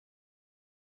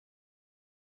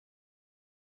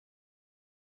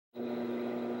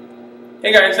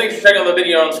Hey guys, thanks for checking out the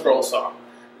video on Scroll Saw.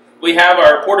 We have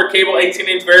our Porter Cable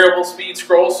 18-inch variable speed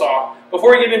scroll saw.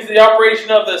 Before we get into the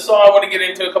operation of the saw, I want to get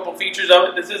into a couple features of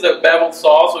it. This is a beveled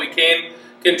saw, so we can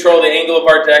control the angle of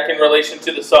our deck in relation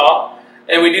to the saw.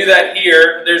 And we do that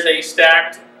here. There's a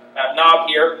stacked knob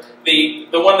here. The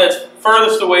one that's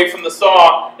furthest away from the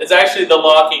saw is actually the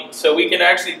locking. So we can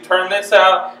actually turn this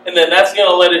out, and then that's going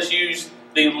to let us use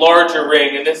the larger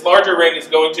ring. And this larger ring is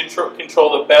going to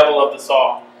control the bevel of the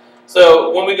saw.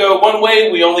 So when we go one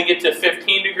way, we only get to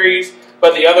 15 degrees,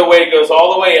 but the other way goes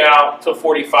all the way out to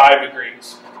 45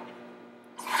 degrees.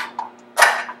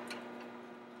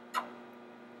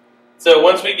 So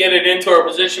once we get it into our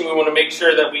position, we want to make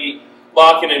sure that we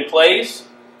lock it in place.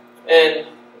 And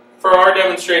for our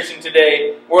demonstration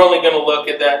today, we're only going to look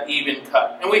at that even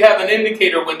cut. And we have an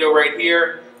indicator window right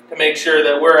here to make sure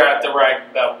that we're at the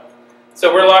right bevel.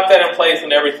 So we're locked that in place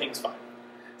and everything's fine.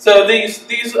 So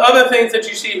these other things that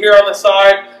you see here on the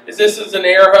side, this is an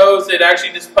air hose. It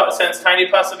actually just sends tiny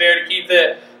puffs of air to keep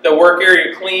the work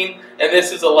area clean, and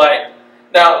this is a light.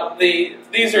 Now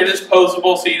these are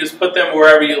disposable, so you just put them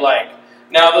wherever you like.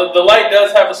 Now the light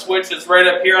does have a switch that's right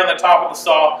up here on the top of the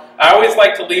saw. I always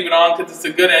like to leave it on because it's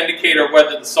a good indicator of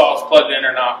whether the saw is plugged in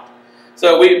or not.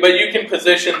 So but you can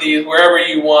position these wherever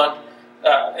you want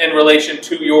in relation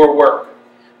to your work.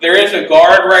 There is a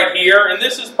guard right here, and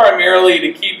this is primarily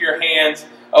to keep your hands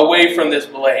away from this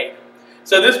blade.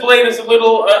 So this blade is a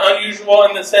little unusual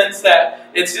in the sense that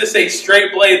it's just a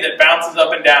straight blade that bounces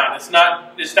up and down. It's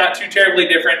not too terribly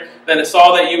different than a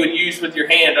saw that you would use with your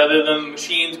hand, other than the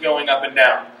machines going up and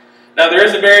down. Now there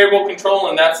is a variable control,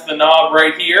 and that's the knob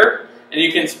right here, and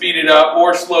you can speed it up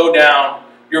or slow down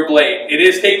your blade. It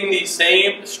is taking the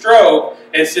same stroke,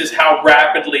 it's just how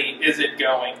rapidly is it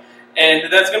going.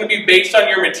 And that's going to be based on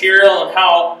your material and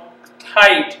how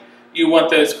tight you want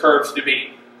those curves to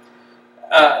be.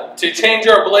 To change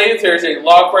our blades, there's a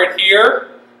lock right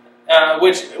here,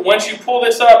 which once you pull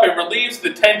this up, it relieves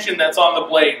the tension that's on the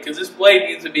blade, because this blade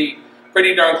needs to be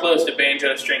pretty darn close to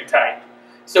banjo string tight.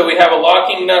 So we have a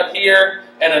locking nut here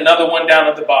and another one down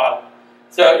at the bottom.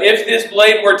 So if this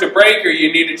blade were to break or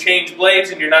you need to change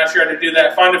blades and you're not sure how to do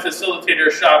that, find a facilitator or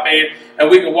shop aid, and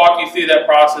we can walk you through that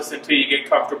process until you get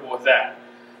comfortable with that.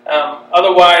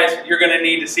 Otherwise, you're going to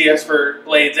need to see us for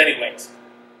blades anyways.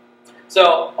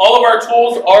 So all of our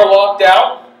tools are locked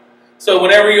out. So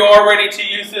whenever you are ready to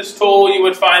use this tool, you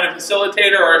would find a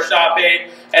facilitator or a shop aid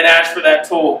and ask for that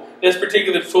tool. This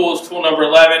particular tool is tool number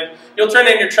 11. You'll turn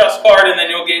in your trust card, and then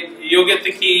you'll get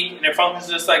the key, and it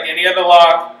functions just like any other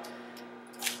lock.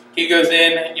 Key goes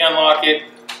in, you unlock it.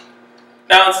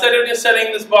 Now instead of just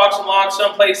setting this box and lock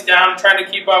someplace down and trying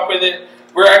to keep up with it,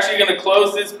 we're actually going to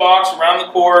close this box around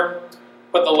the cord,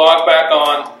 put the lock back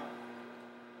on,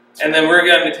 and then we're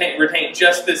going to retain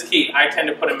just this key. I tend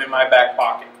to put them in my back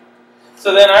pocket.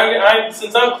 So then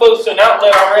since I'm close to an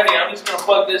outlet already, I'm just going to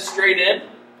plug this straight in.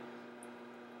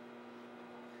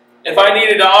 If I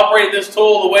needed to operate this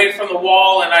tool away from the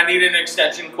wall and I needed an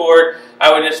extension cord,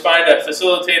 I would just find a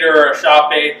facilitator or a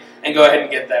shop aid and go ahead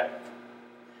and get that.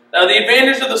 Now the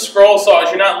advantage of the scroll saw is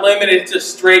you're not limited to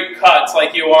straight cuts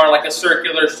like you are like a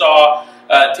circular saw,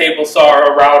 table saw,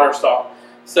 or a router saw.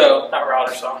 So, not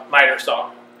router saw, miter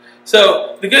saw.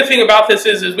 So the good thing about this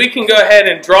is we can go ahead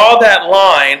and draw that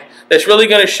line that's really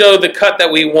going to show the cut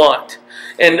that we want.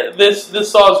 And this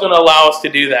saw is going to allow us to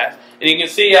do that. And you can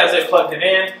see as I plugged it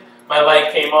in, my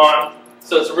light came on,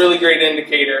 so it's a really great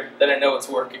indicator that I know it's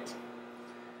working.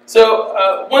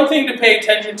 So one thing to pay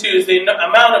attention to is the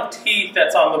amount of teeth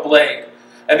that's on the blade.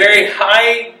 A very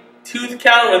high tooth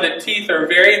count when the teeth are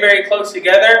very, very close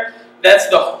together, that's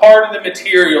the heart of the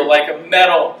material, like a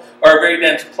metal or a very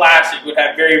dense plastic would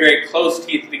have very, very close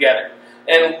teeth together.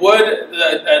 And wood,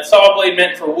 a saw blade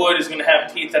meant for wood is going to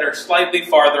have teeth that are slightly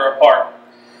farther apart.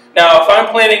 Now, if I'm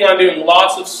planning on doing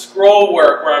lots of scroll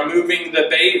work where I'm moving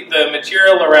the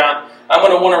material around, I'm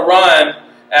going to want to run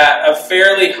at a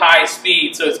fairly high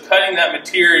speed, so it's cutting that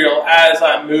material as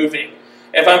I'm moving.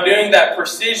 If I'm doing that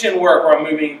precision work where I'm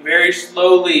moving very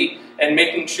slowly and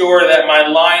making sure that my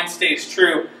line stays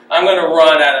true, I'm going to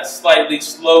run at a slightly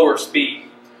slower speed.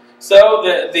 So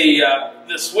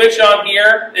the switch on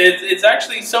here, it's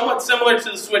actually somewhat similar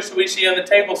to the switch that we see on the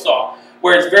table saw,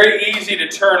 where it's very easy to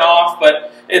turn off,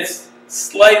 but it's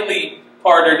slightly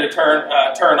harder to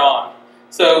turn on.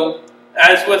 So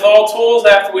as with all tools,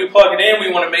 after we plug it in,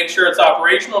 we want to make sure it's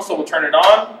operational, so we'll turn it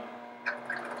on.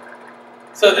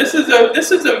 So this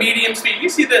is a medium speed. You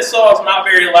see this saw is not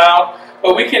very loud,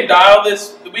 but we can dial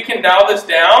this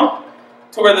down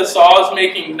to where the saw is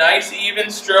making nice even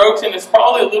strokes, and it's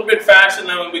probably a little bit faster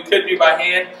than we could be by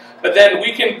hand. But then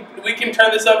we can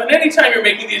turn this up, and anytime you're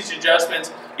making these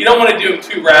adjustments, you don't want to do them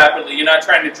too rapidly. You're not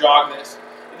trying to jog this.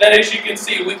 But then as you can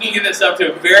see, we can get this up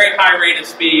to a very high rate of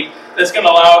speed that's going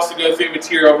to allow us to go through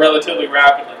material relatively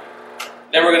rapidly.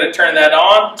 Then we're going to turn that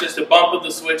on, just a bump of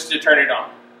the switch to turn it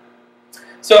on.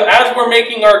 So as we're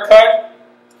making our cut,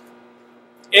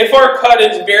 if our cut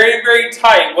is very, very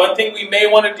tight, one thing we may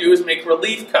want to do is make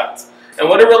relief cuts. And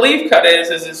what a relief cut is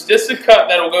it's just a cut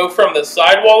that will go from the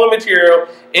sidewall of material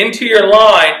into your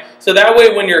line, so that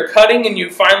way when you're cutting and you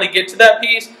finally get to that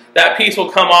piece will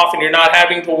come off and you're not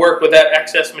having to work with that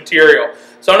excess material.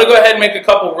 So I'm going to go ahead and make a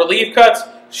couple relief cuts,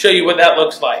 show you what that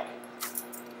looks like.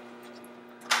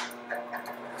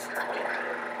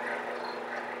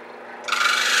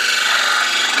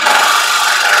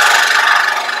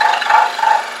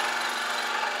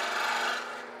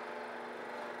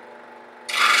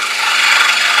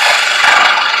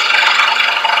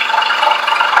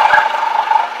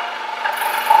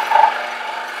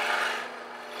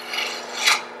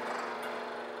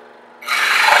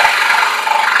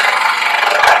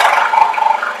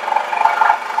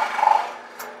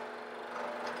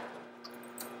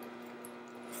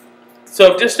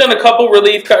 So I've just done a couple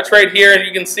relief cuts right here, and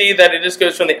you can see that it just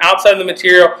goes from the outside of the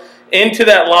material into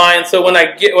that line. So when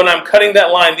I'm cutting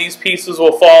that line, these pieces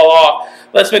will fall off.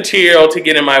 Less material to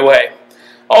get in my way.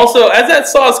 Also, as that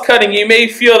saw is cutting, you may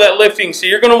feel that lifting, so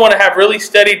you're going to want to have really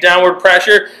steady downward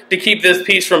pressure to keep this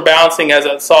piece from bouncing as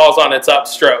that saw is on its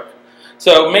upstroke.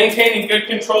 So maintaining good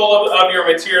control of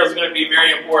your material is going to be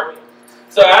very important.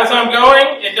 So as I'm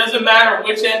going, it doesn't matter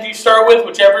which end you start with,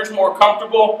 whichever is more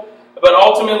comfortable. But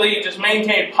ultimately, you just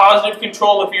maintain positive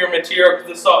control of your material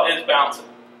because the saw is bouncing.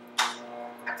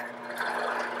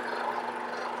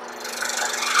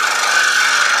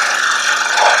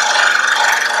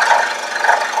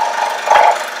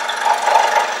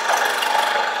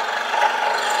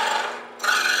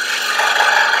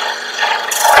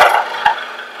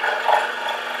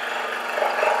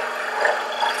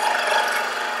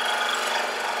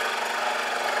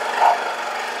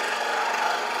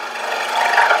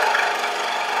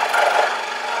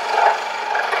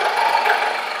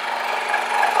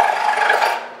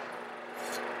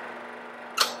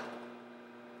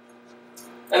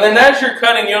 And then as you're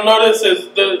cutting, you'll notice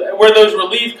where those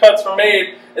relief cuts were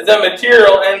made is that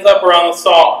material ends up around the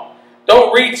saw.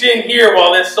 Don't reach in here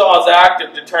while this saw is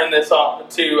active to turn this off,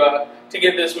 to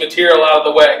get this material out of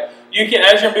the way. You can,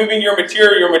 as you're moving your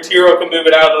material can move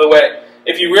it out of the way.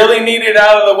 If you really need it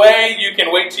out of the way, you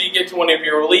can wait till you get to one of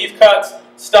your relief cuts,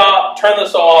 stop, turn the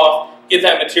saw off, get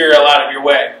that material out of your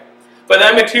way. But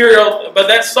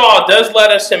that saw does let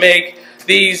us to make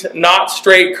these not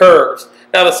straight curves.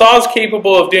 Now the saw is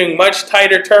capable of doing much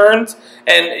tighter turns,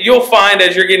 and you'll find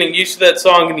as you're getting used to that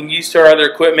saw and getting used to our other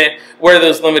equipment where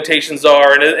those limitations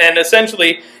are. And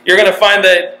essentially, you're going to find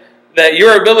that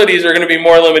your abilities are going to be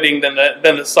more limiting than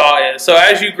the saw is. So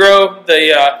as you grow,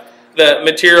 the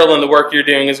material and the work you're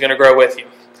doing is going to grow with you.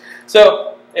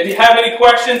 So if you have any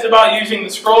questions about using the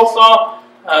scroll saw,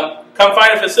 come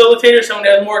find a facilitator, someone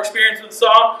who has more experience with the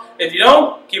saw. If you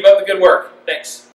don't, keep up the good work. Thanks.